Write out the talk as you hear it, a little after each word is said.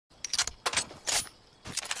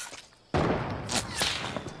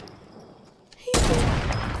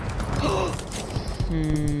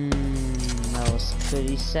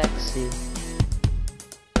sexy.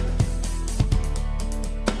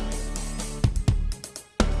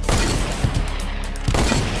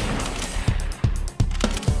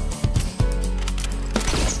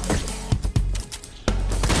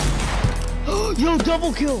 Yo,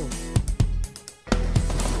 double kill!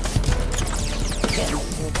 Getting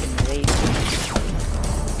freaking lazy.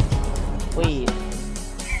 Wait.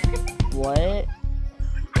 What?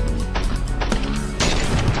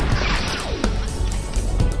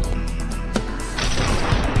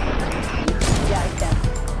 Yeah, I can.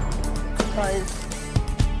 Guys.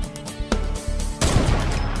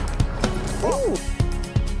 Ooh!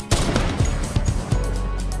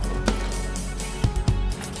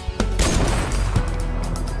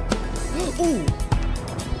 Ooh!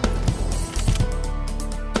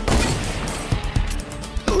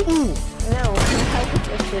 Ooh! No, I was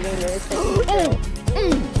just sitting there saying, Oh!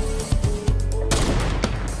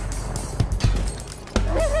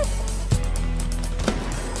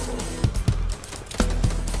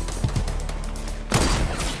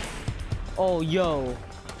 Oh, yo.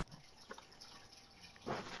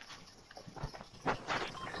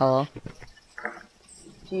 Hello?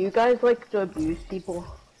 do you guys like to abuse people?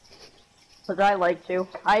 Cause I like to.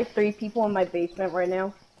 I have 3 people in my basement right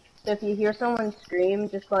now. So if you hear someone scream,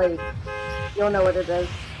 just like, you'll know what it is.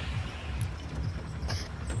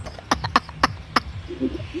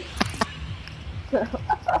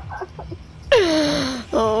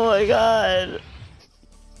 Oh my god.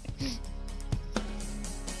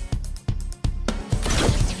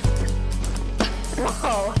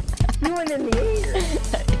 Whoa, you went in the air.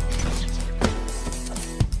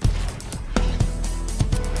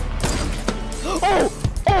 Oh!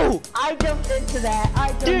 Oh! I jumped into that. I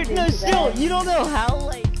jumped Dude, no, into still, that. you don't know how,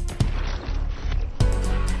 like...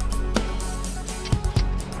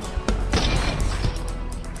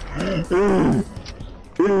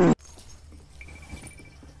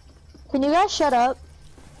 Can you guys shut up?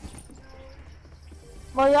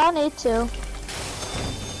 Well, y'all need to.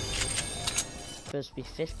 Supposed to be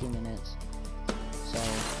 50 minutes. So...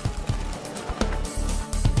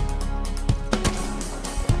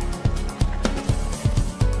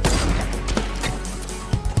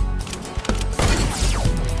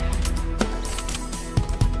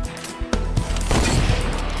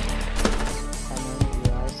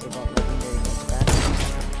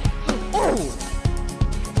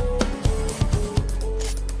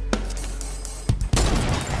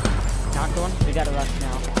 We gotta rush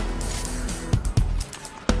now.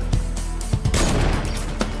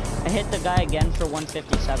 I hit the guy again for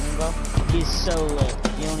 157, bro. He's so lit.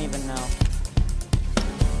 You don't even know.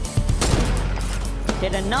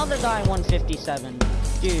 Hit another guy 157.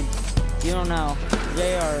 Dude, you don't know.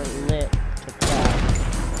 They are lit to crap.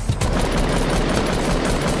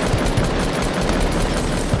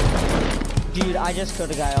 Dude, I just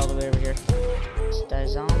killed a guy all the way over here. Stay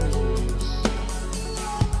zombies.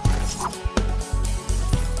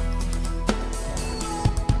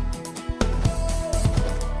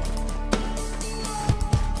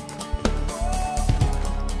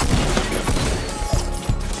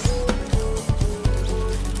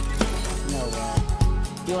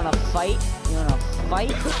 You wanna fight? You wanna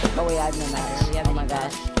fight? Oh wait, I have no mats. Oh my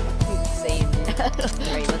gosh. Same.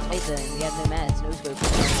 Alright, let's fight then. We have no mats, no scope.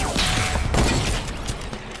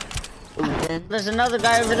 Ooh, then. There's another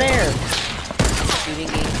guy over there. Shooting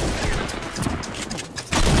game.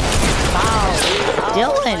 Wow. Oh,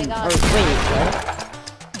 Dylan. my Or God. wait,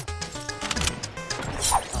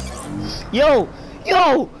 what? Yo!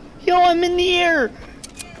 Yo! Yo, I'm in the air!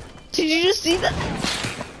 Did you just see that?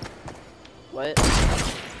 What?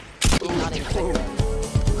 Not expect that.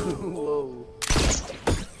 Whoa.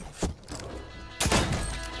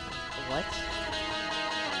 What?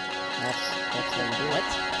 That's what I'm doing. What?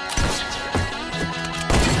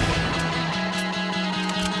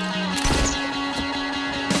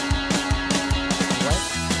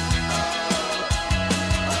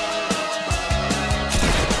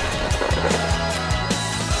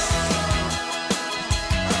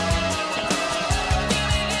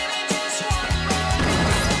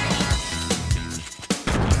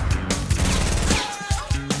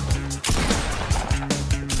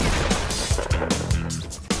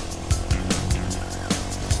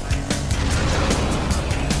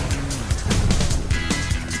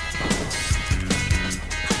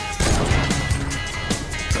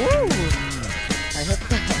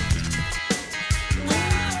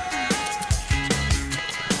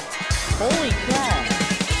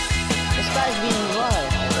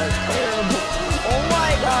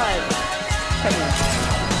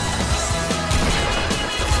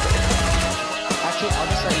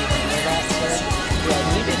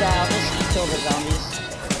 kill the zombies.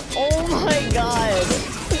 Oh my god!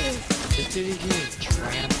 This dude is being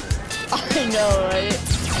trampled. I know, right?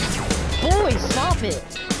 Boy, stop it!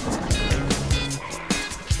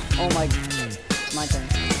 Oh my... It's my turn.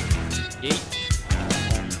 Yeet.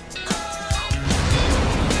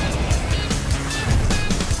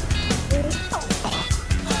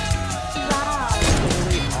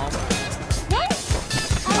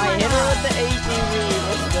 I hit her with the ATV.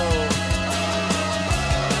 Let's go.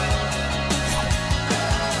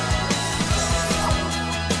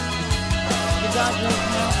 Good job, Jake.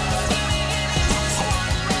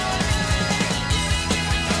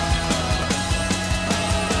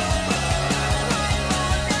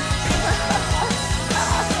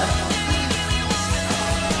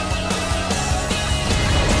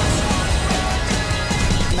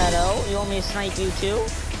 Meadow, you want me to snipe you too?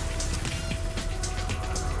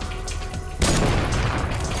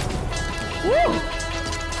 Woo!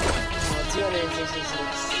 Oh, 266.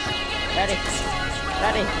 Ready.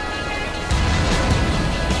 Ready.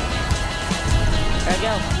 There we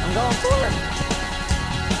go. I'm going forward.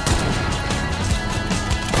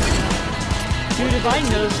 Dude, if I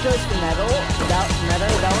no-scoped the meadow, that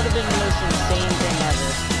would have been the most insane thing ever.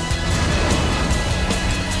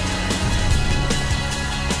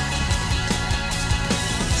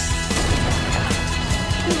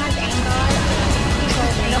 He has anger.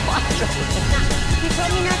 No, I don't. He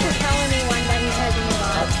told me not to tell anyone that he has anger.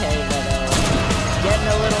 Okay, Meadow. Getting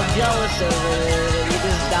a little jealous over there that you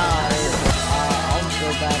just died. I'll go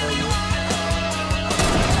battle you.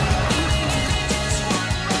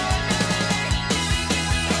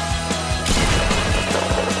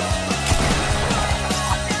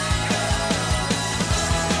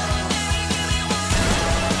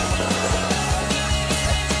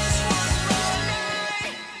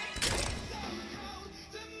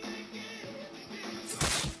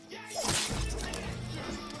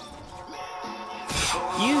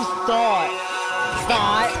 You thought.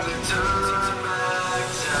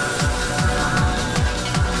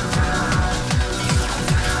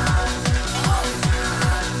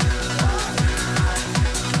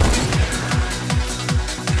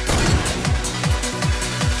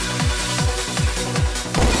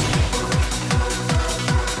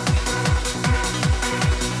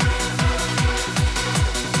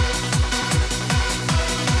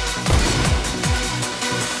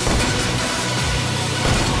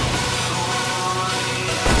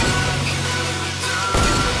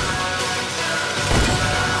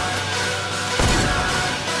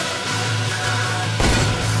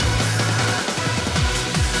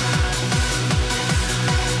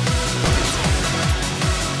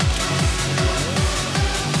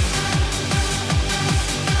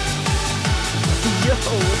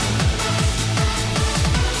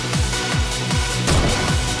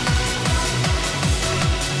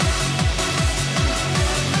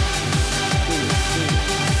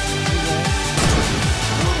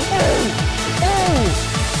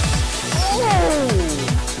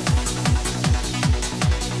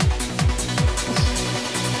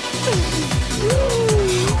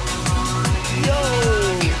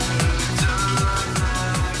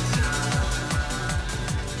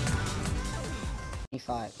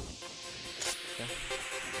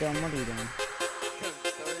 Dylan, what are you doing?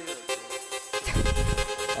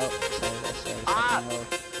 Oh, sorry. Ah!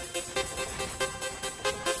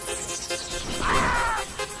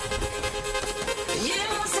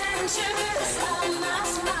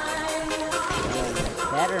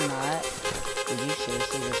 Better not. Did you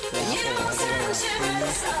seriously just grapple all the way up to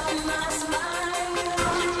me?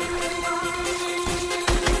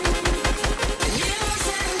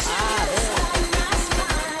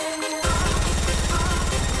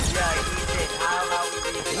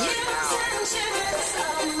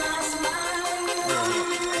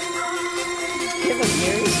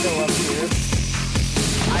 Gary's still up here.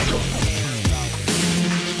 I don't care about it.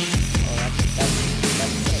 Oh,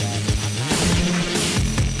 that's bad.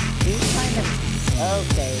 Who's kind of...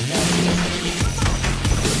 Okay,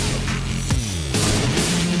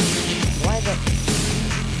 why the...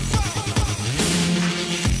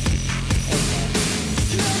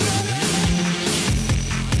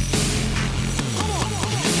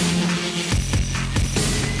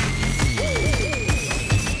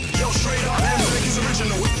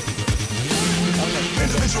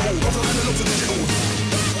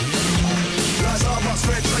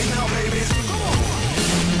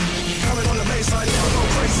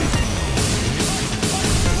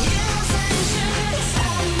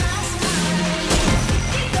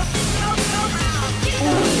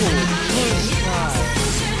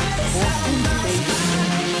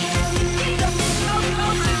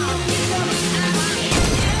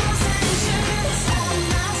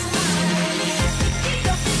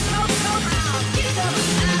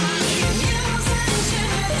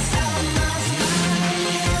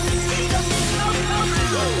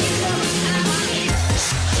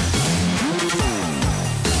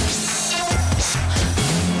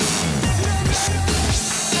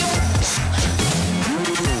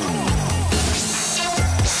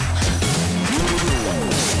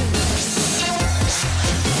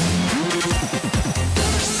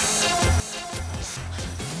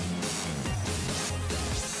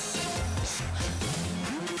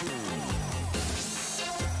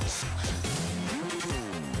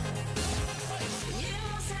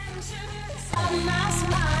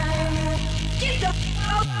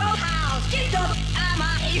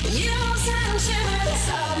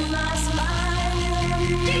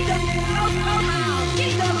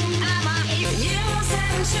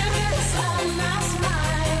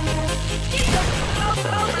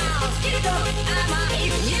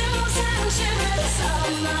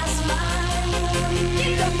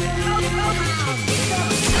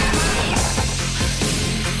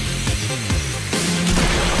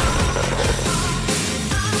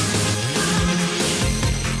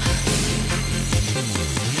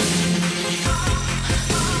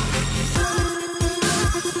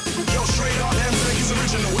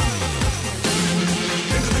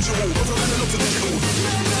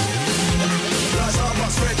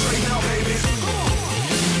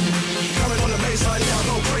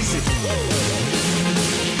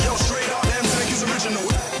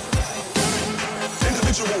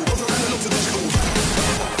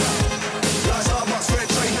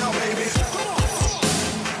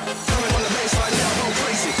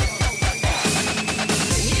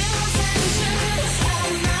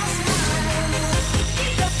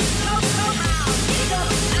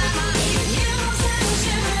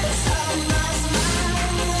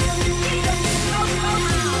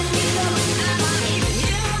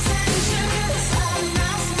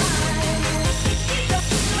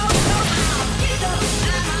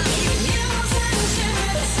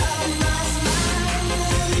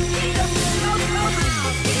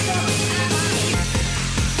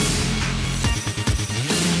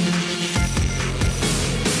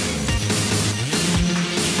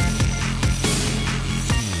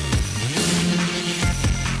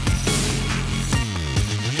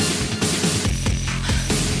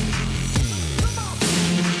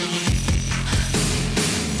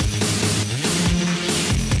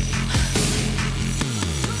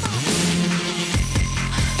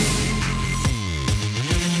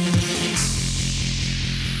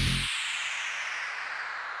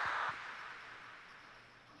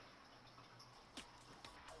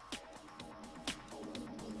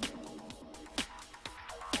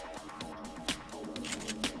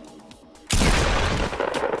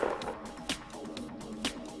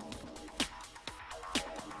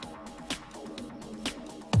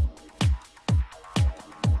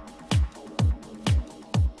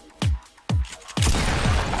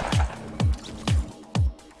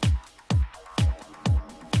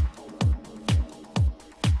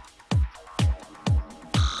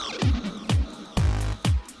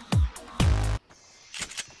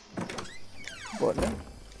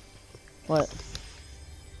 What?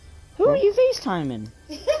 Who are you FaceTiming?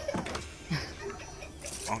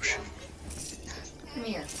 Oh shit. Come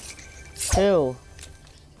here. Who?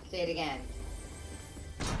 Say it again.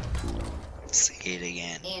 Say it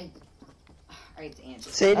again. And alright, it's Angie.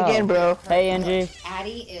 Say it again, bro. Hey, Angie.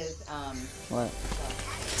 Addie is What?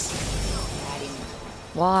 Addie.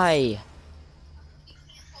 Why?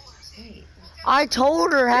 Hey. I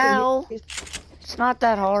told her how. It's not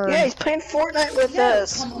that hard. Yeah, he's playing Fortnite with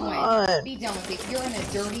us. Come Come on. on. Be done with it. You're in a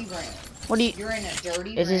dirty room. What do you? You're in a dirty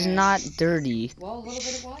room. It is not dirty. Well, a little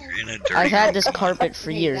bit of water. You're in a dirty I've had room. this carpet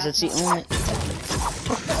for Hey, years. It's that's the not-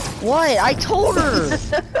 only. What? I told her.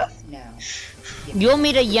 No. You want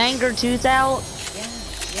me to yank her tooth out?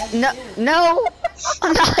 Yeah. No, no.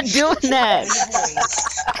 I'm not doing that.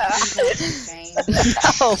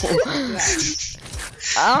 No.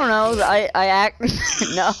 I don't know. I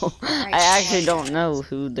no. I actually don't know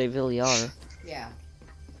who they really are. Yeah.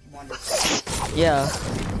 Wonderful. Yeah.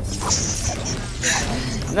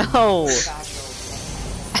 No.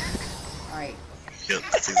 Alright. Yep,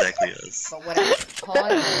 that's exactly us. But what I call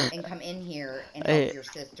you and come in here and help Hey. your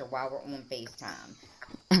sister while we're on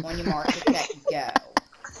FaceTime. On your mark, get set, go.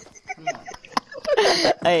 Come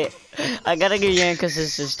on. Hey, I gotta get Yanka's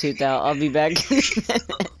sister's tooth out. I'll be back.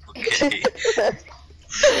 Okay.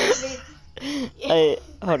 Hey,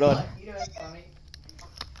 hold on. You know what's funny?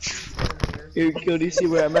 Here, Cody, see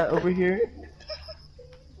where I'm at over here?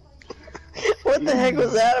 What the heck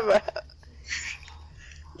was that about?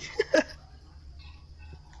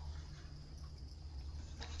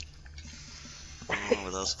 Oh,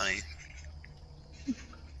 that was funny.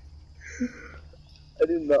 I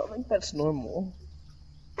do not think that's normal.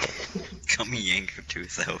 Come yank your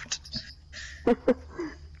tooth out.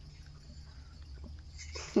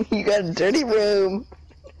 You got a dirty room.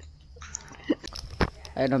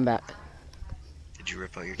 Alright, I'm back. Did you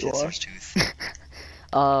rip out your You are? sister's tooth?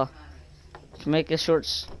 To make a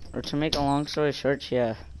to make a long story short,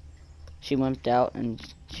 yeah. She wimped out and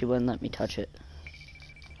she wouldn't let me touch it.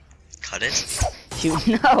 Cut it?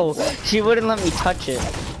 No, she wouldn't let me touch it.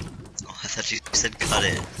 Oh, I thought you said cut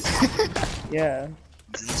it. Yeah.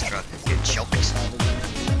 Didn't struck. Get choked.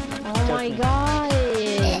 choke me.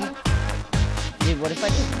 god. Dude, what if I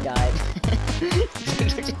just died?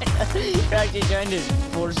 You're actually trying to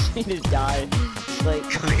force me to die. It's like,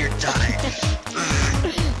 Come here, die.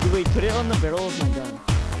 dude, wait, put it on the barrel of my gun.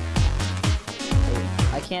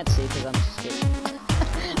 Wait, I can't see because I'm scared.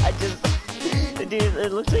 I just, dude,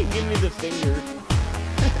 it looks like give me the finger.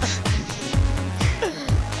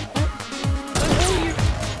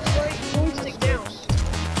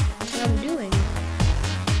 What I'm doing.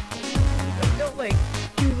 Like, don't like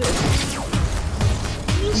do this.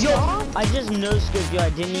 Yo, I just no-scoped you. I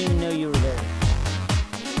didn't even know you were there.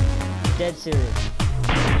 Dead serious.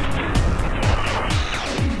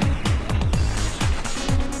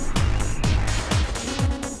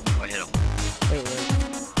 I hit him. Wait, wait.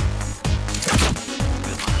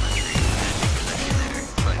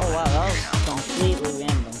 Oh wow, that was completely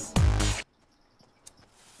random.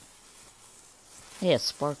 Yeah,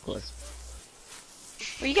 sparkler.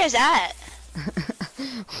 Where you guys at?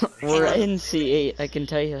 We're in C8, I can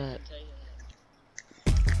tell you that.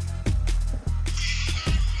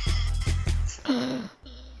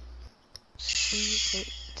 C8.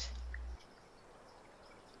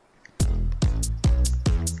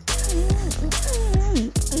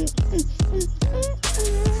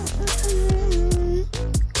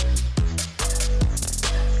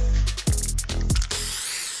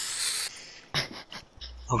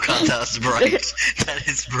 Oh god, that was bright. That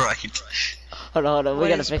is bright. Hold on, we What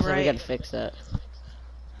gotta is fix that, we bright? gotta fix that.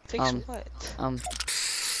 Fix Um, what?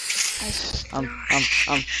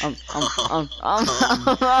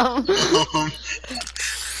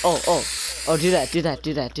 Oh, do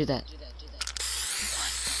that.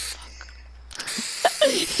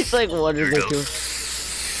 He's like, what are they doing?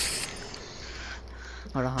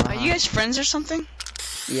 Hold on. Are you guys friends or something?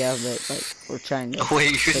 Yeah, but like, we're trying to. Oh,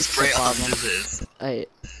 wait, you can fix the spray on problem. this.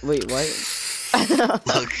 Wait, what?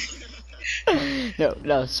 Look.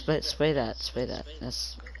 No, spray that.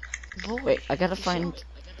 That's. Wait, I gotta find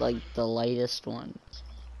like the lightest one.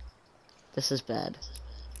 This is bad.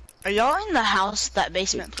 Are y'all in the house, that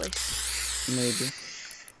basement place? Maybe.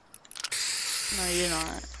 No, you're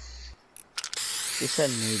not. You said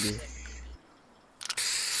maybe.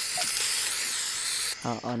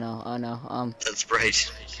 Oh no. That's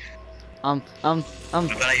bright. I'm Oh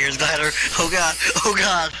god, I hear his ladder. Oh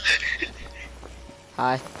god.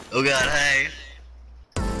 Hi. Oh god, hey.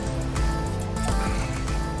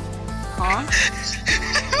 Huh?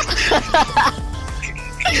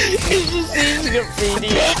 He just seems graffiti.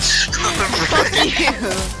 Fuck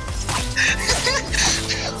you!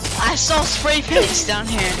 I saw spray paints down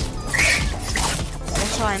here.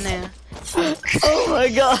 That's how I knew. Oh my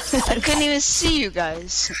god. I couldn't even see you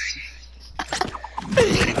guys.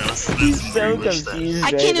 He's so confused.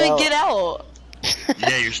 I can't even get out.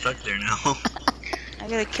 Yeah, you're stuck there now. I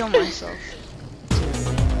gotta kill myself.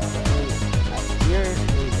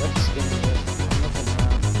 Wait, what's skin is this? I'm looking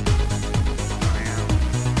around.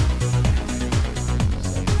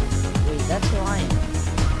 Wait, that's lion.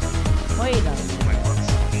 Wait a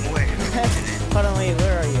minute. Wait. Hold on, wait,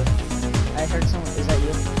 where are you? I heard someone. Is that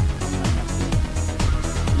you?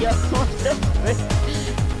 Yo, what the frick?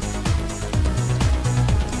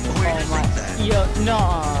 Wait, just like that. Yo,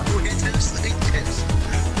 nah. Wait, just like this.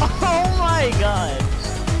 Oh my god.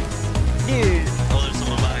 Dude. Oh, there's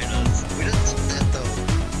someone behind us. We didn't see that though.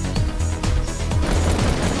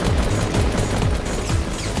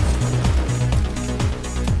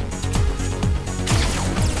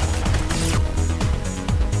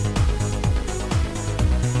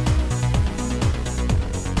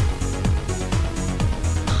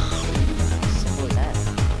 Simple as that.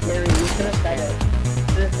 Gary, you should have said it.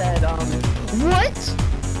 Should have said, What?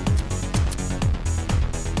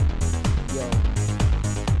 Yo.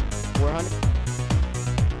 We're on.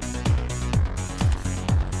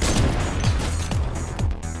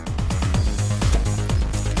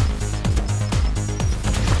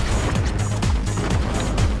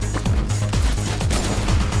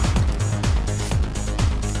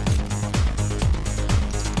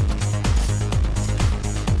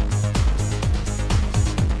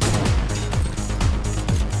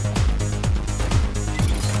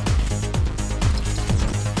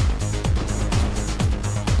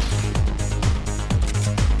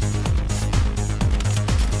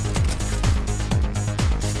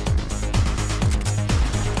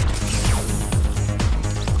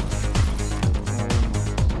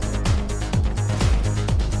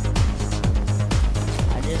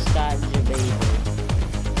 I just got debated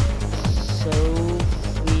so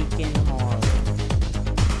freaking hard.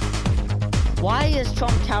 Why is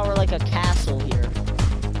Trump Tower like a castle here?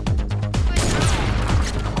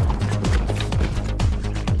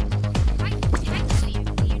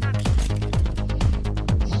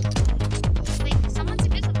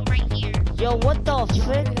 Yo, what the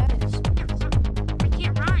frick? I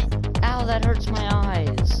can't run. Ow, that hurts my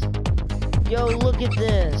eyes. Yo, look at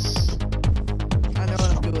this. I know what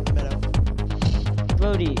I'm doing with the meadow.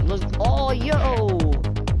 Brody, look. Oh, yo.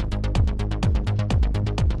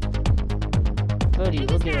 Brody,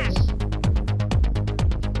 look at this. Do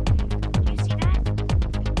you see that?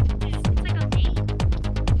 It's like a vein.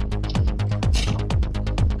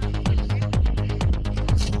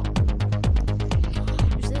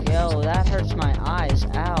 Yo, that hurts my eyes.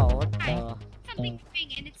 Ow, what the? Something moving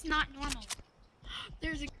and it's not normal.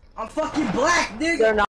 There's a I'm fucking black, nigga! They're not.